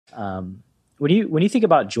When you think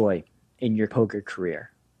about joy in your poker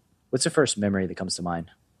career, what's the first memory that comes to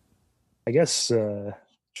mind? I guess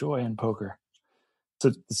joy and poker.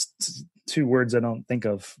 It's two words I don't think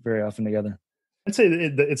of very often together. I'd say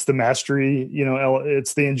it's the mastery,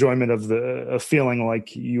 it's the enjoyment of feeling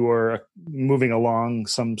like you are moving along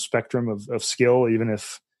some spectrum of skill, even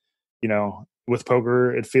if, with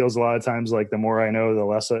poker, it feels a lot of times like the more I know, the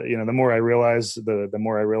less, the more I realize, the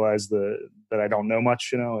more I realize that I don't know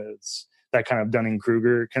much, it's that kind of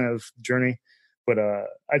Dunning-Kruger kind of journey. But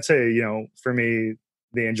I'd say, for me,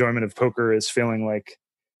 the enjoyment of poker is feeling like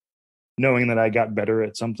knowing that I got better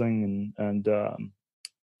at something and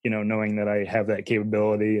knowing that I have that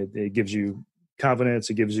capability. It gives you confidence.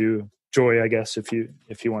 It gives you joy, I guess, if you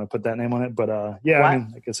want to put that name on it. But Why,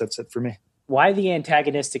 I guess that's it for me. why the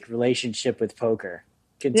antagonistic relationship with poker?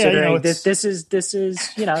 Considering this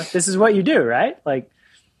is what you do, right? Like,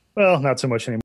 well, not so much anymore.